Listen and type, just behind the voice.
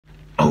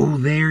Oh,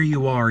 there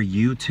you are,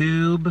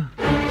 YouTube.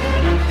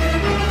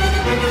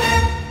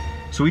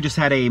 So we just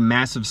had a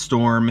massive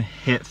storm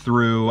hit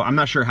through. I'm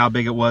not sure how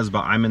big it was, but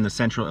I'm in the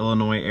central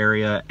Illinois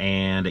area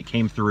and it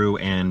came through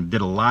and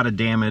did a lot of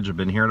damage. I've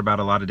been hearing about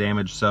a lot of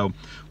damage. So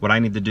what I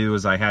need to do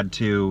is I had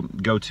to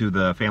go to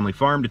the family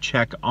farm to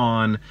check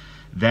on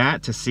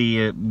that to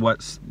see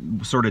what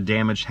sort of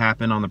damage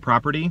happened on the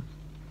property.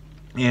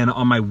 And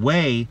on my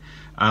way,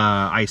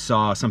 I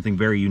saw something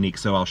very unique.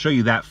 So I'll show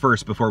you that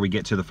first before we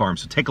get to the farm.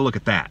 So take a look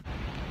at that.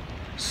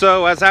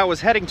 So as I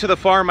was heading to the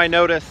farm, I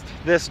noticed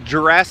this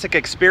Jurassic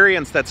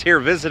experience that's here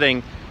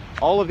visiting.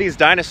 All of these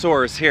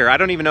dinosaurs here, I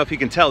don't even know if you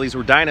can tell, these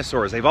were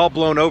dinosaurs. They've all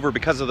blown over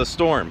because of the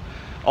storm.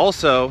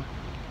 Also,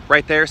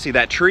 right there, see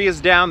that tree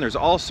is down. There's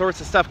all sorts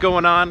of stuff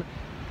going on.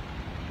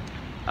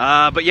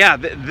 But yeah,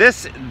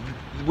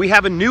 we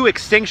have a new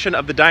extinction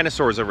of the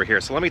dinosaurs over here.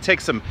 So let me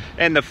take some,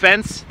 and the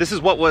fence, this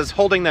is what was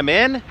holding them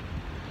in.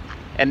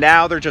 And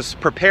now they're just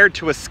prepared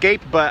to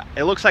escape, but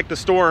it looks like the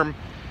storm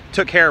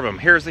took care of them.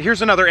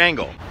 Here's another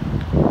angle.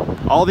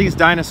 All these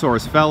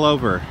dinosaurs fell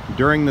over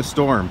during the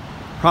storm,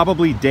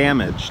 probably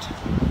damaged.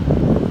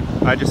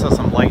 I just saw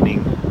some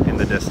lightning in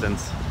the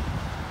distance.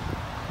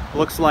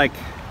 Looks like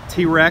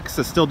T-Rex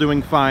is still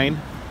doing fine.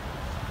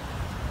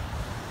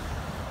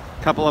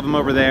 A couple of them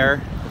over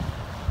there.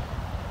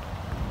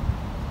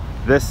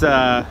 This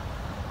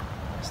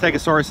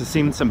Stegosaurus has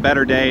seen some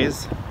better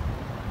days.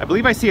 I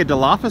believe I see a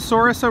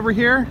Dilophosaurus over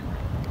here,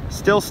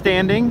 still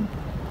standing,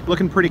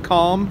 looking pretty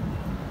calm.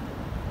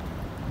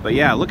 But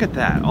yeah, look at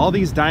that, all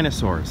these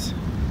dinosaurs.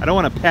 I don't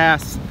want to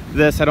pass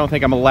this, I don't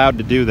think I'm allowed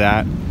to do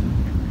that.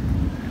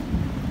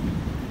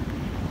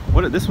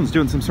 This one's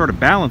doing some sort of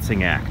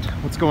balancing act.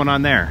 What's going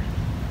on there?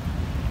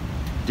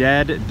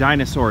 Dead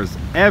dinosaurs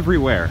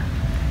everywhere.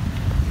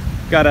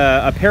 Got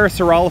a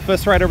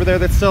Parasaurolophus right over there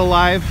that's still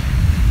alive.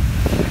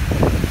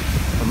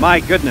 Oh, my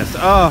goodness,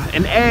 oh,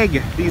 an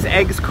egg. These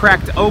eggs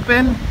cracked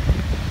open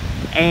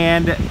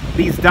and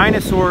these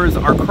dinosaurs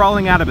are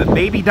crawling out of it.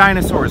 Baby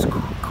dinosaurs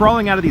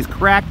crawling out of these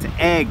cracked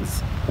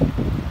eggs.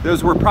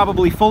 Those were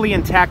probably fully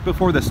intact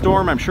before the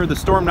storm. I'm sure the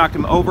storm knocked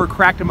them over,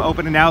 cracked them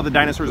open, and now the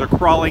dinosaurs are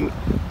crawling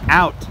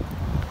out.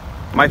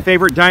 My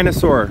favorite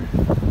dinosaur,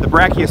 the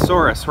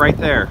Brachiosaurus, right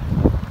there.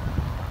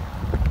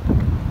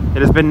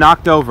 It has been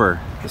knocked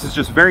over. This is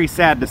just very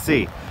sad to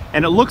see.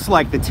 And it looks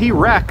like the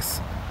T-Rex,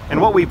 and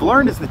what we've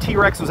learned is the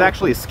T-Rex was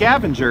actually a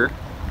scavenger.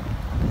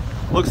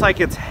 Looks like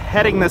it's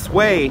heading this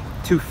way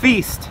to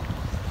feast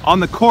on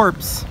the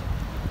corpse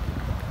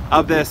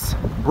of this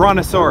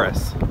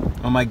Brontosaurus.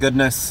 Oh my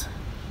goodness.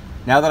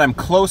 Now that I'm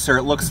closer,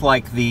 it looks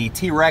like the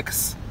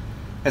T-Rex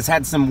has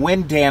had some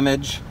wind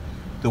damage.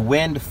 The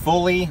wind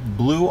fully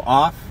blew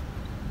off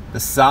the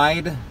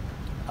side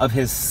of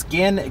his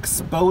skin,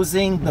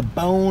 exposing the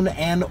bone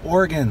and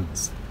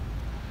organs.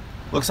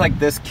 Looks like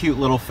this cute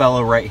little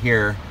fellow right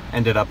here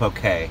ended up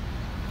okay.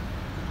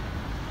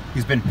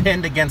 He's been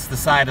pinned against the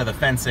side of the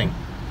fencing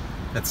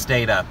that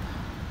stayed up.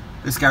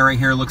 This guy right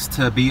here looks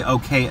to be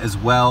okay as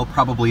well.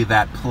 Probably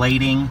that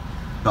plating,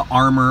 the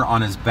armor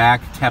on his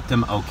back kept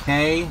him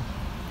okay.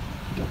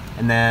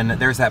 And then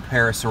there's that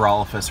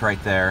Parasaurolophus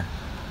right there.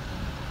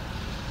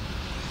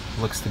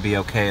 Looks to be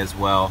okay as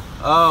well.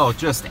 Oh,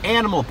 just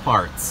animal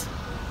parts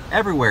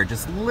everywhere,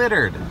 just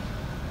littered.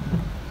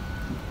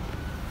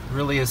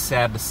 Really is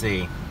sad to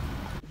see.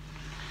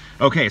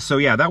 Okay, so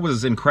yeah, that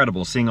was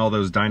incredible seeing all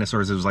those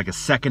dinosaurs. It was like a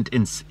second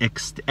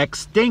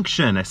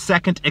extinction, a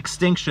second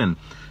extinction.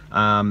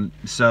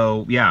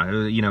 So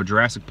yeah, you know,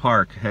 Jurassic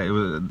Park,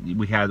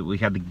 we had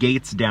the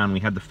gates down, we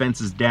had the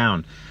fences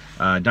down,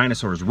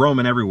 dinosaurs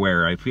roaming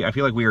everywhere. I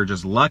feel like we are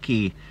just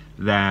lucky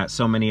that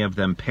so many of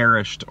them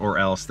perished, or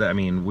else that, I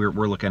mean, we're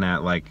looking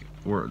at like,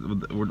 we're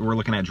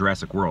looking at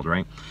Jurassic World,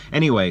 right?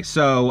 Anyway,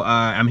 so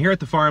I'm here at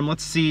the farm.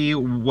 Let's see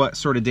what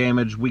sort of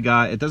damage we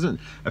got. It doesn't,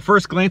 at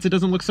first glance, it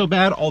doesn't look so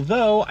bad,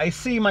 although I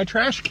see my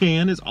trash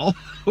can is all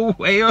the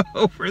way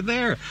over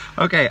there.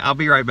 Okay, I'll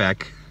be right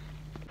back.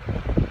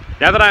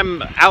 Now that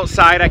I'm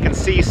outside, I can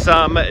see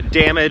some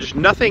damage.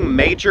 Nothing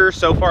major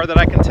so far that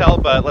I can tell,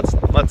 but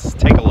let's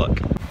take a look.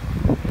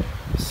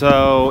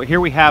 So here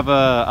we have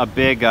a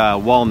big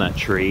walnut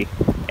tree,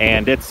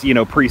 and it's, you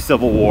know,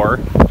 pre-Civil War,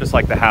 just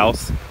like the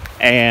house.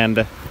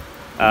 And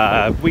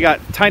we got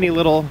tiny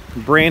little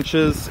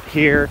branches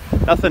here,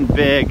 nothing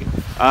big.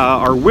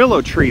 Our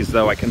willow trees,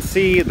 though, I can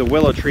see the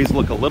willow trees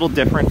look a little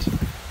different.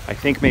 I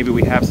think maybe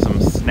we have some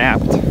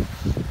snapped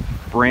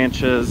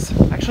branches.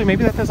 Actually,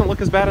 maybe that doesn't look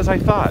as bad as I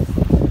thought.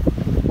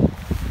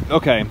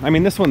 Okay, I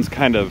mean, this one's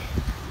kind of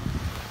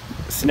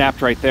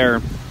snapped right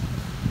there.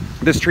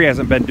 This tree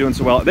hasn't been doing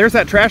so well. There's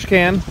that trash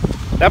can.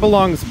 That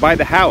belongs by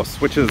the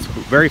house, which is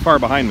very far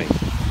behind me.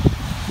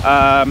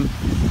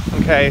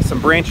 Okay,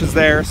 some branches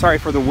there. Sorry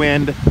for the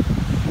wind.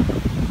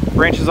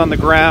 Branches on the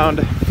ground.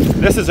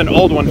 This is an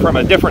old one from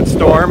a different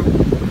storm.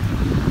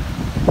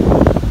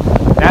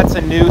 That's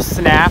a new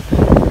snap.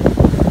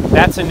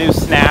 That's a new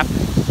snap.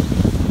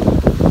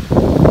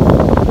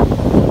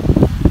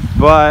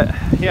 But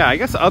yeah, I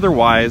guess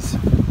otherwise,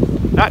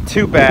 not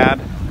too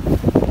bad.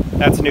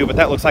 That's new, but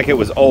that looks like it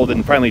was old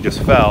and finally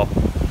just fell.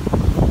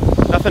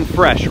 Nothing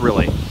fresh,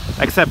 really,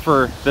 except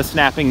for the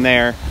snapping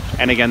there,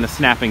 and again, the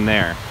snapping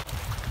there.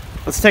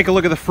 Let's take a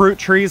look at the fruit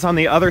trees on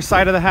the other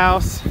side of the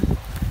house.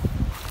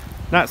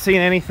 Not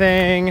seeing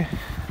anything.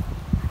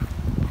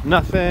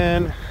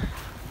 Nothing.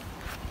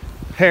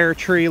 Pear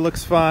tree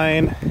looks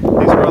fine. These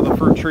are all the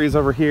fruit trees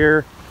over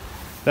here.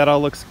 That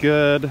all looks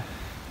good.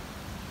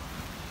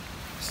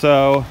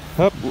 So,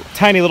 oh,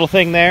 tiny little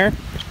thing there.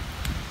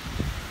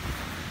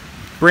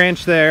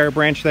 Branch there,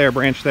 branch there,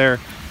 branch there.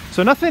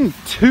 So nothing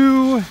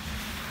too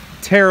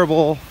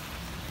terrible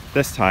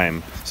this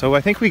time. So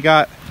I think we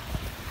got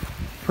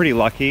pretty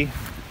lucky.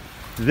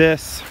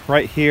 This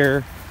right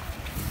here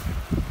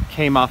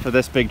came off of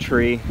this big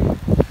tree.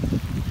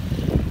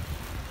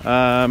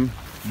 Burn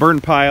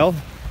pile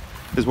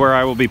is where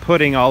I will be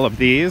putting all of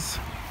these.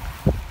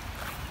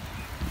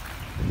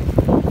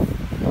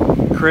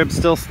 Crib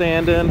still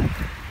standing.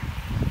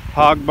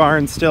 Hog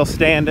barn still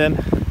standing.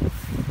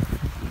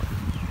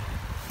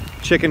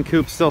 Chicken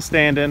coop still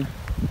standing.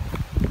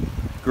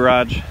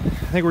 Garage.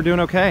 I think we're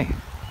doing okay.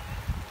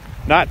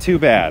 Not too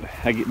bad.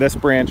 This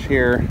branch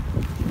here,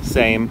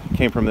 same,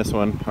 came from this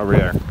one over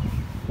there.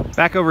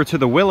 Back over to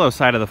the willow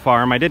side of the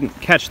farm. I didn't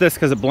catch this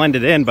because it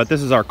blended in, but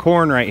this is our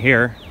corn right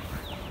here.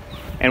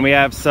 And we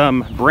have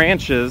some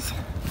branches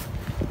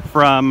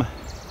from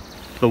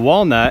the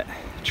walnut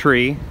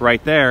tree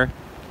right there,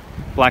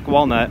 black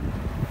walnut,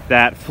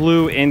 that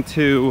flew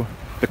into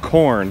the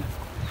corn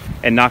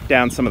and knocked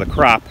down some of the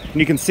crop. And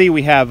you can see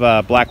we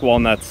have black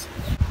walnuts.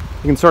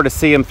 You can sort of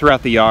see them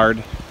throughout the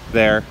yard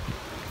there.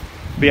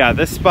 But yeah,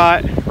 this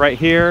spot right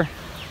here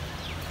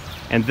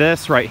and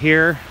this right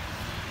here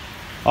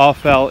all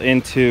fell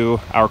into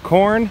our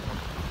corn.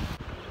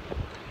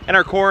 And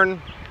our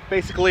corn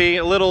basically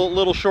a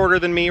little shorter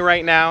than me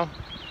right now,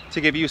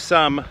 to give you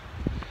some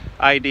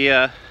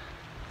idea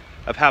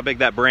of how big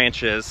that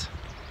branch is.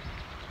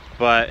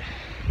 But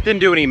didn't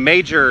do any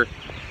major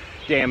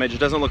damage. It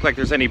doesn't look like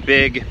there's any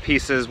big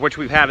pieces, which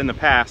we've had in the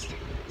past.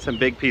 Some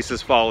big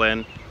pieces fall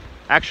in.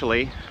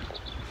 Actually,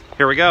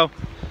 here we go.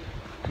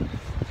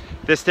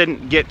 This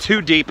didn't get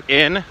too deep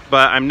in,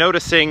 but I'm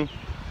noticing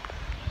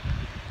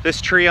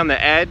this tree on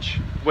the edge,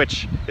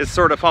 which is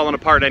sort of falling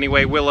apart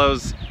anyway.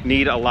 Willows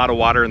need a lot of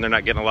water and they're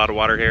not getting a lot of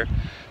water here,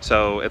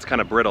 so it's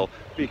kind of brittle.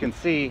 But you can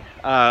see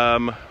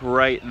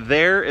right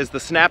there is the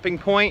snapping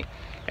point,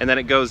 and then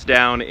it goes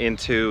down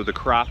into the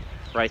crop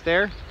right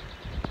there.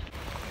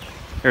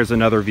 There's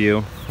another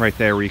view right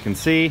there where you can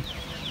see,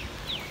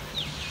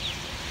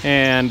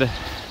 and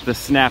the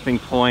snapping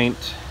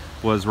point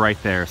was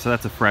right there. So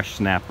that's a fresh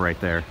snap right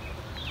there.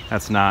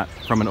 That's not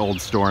from an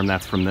old storm,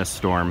 that's from this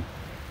storm.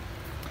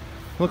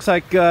 Looks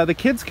like the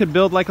kids could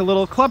build like a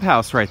little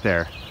clubhouse right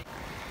there.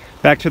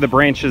 Back to the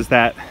branches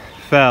that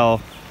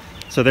fell.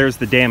 So there's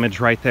the damage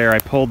right there. I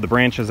pulled the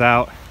branches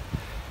out.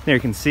 There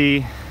you can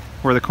see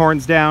where the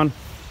corn's down.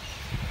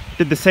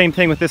 Did the same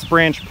thing with this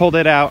branch, pulled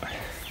it out,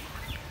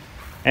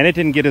 and it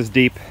didn't get as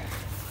deep.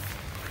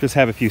 Just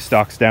have a few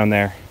stalks down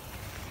there.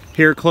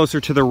 Here closer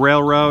to the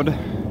railroad,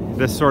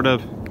 this sort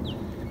of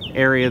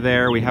area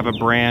there, we have a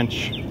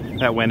branch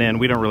that went in.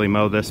 We don't really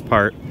mow this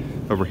part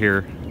over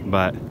here,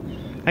 but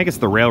I think it's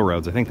the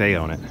railroads. I think they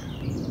own it.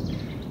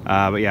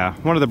 But yeah,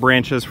 one of the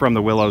branches from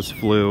the willows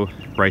flew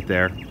right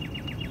there.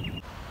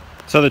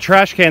 So the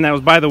trash can that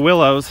was by the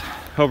willows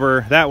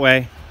over that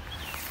way,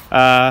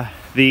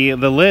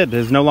 the lid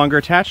is no longer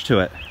attached to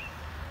it.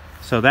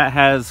 So that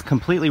has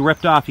completely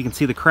ripped off. You can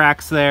see the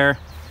cracks there.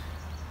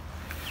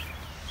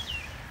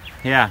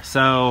 Yeah,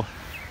 so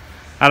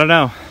I don't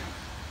know.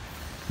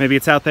 Maybe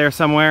it's out there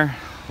somewhere,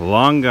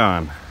 long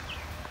gone.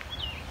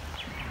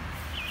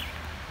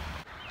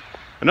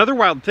 Another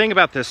wild thing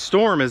about this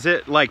storm is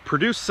it like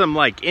produced some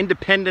like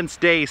Independence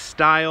Day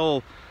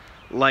style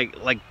like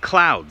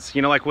clouds.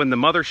 You know, like when the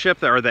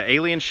mothership or the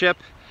alien ship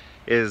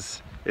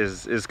is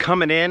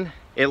coming in,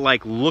 it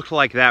like looked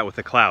like that with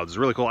the clouds. It's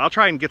really cool. I'll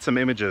try and get some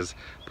images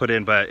put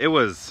in, but it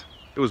was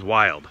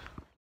wild.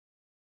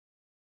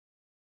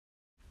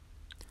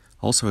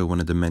 Also, I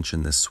wanted to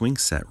mention this swing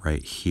set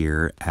right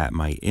here at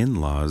my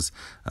in-laws.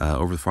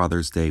 Over the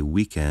Father's Day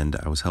weekend,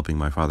 I was helping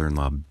my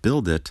father-in-law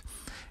build it,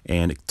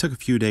 and it took a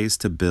few days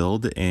to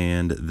build,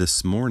 and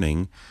this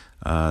morning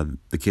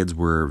the kids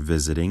were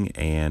visiting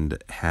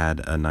and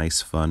had a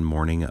nice fun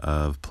morning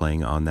of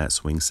playing on that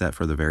swing set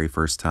for the very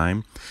first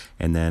time.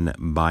 And then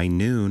by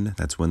noon,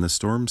 that's when the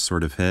storm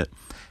sort of hit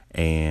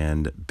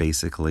and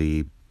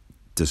basically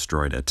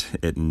destroyed it.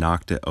 It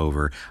knocked it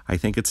over. I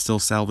think it's still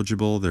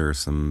salvageable. There are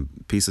some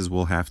pieces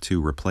we'll have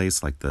to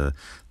replace, like the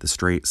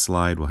straight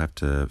slide. We'll have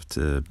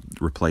to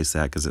replace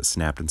that because it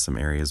snapped in some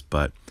areas,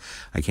 but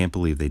I can't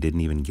believe they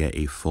didn't even get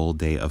a full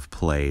day of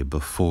play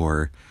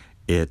before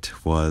it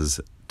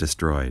was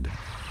destroyed.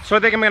 So I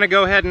think I'm going to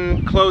go ahead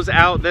and close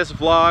out this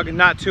vlog.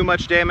 Not too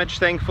much damage,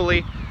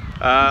 thankfully.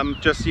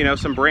 Just, you know,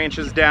 some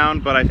branches down,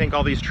 but I think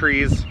all these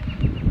trees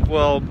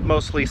will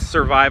mostly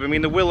survive. I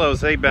mean, the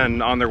willows, they've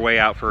been on their way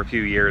out for a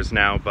few years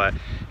now. But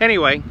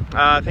anyway,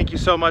 thank you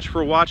so much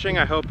for watching.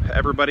 I hope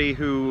everybody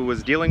who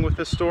was dealing with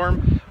this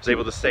storm was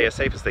able to stay as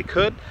safe as they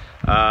could.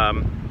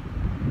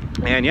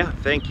 And yeah,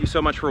 thank you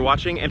so much for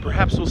watching, and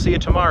perhaps we'll see you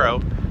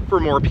tomorrow for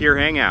more Pier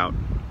Hangout.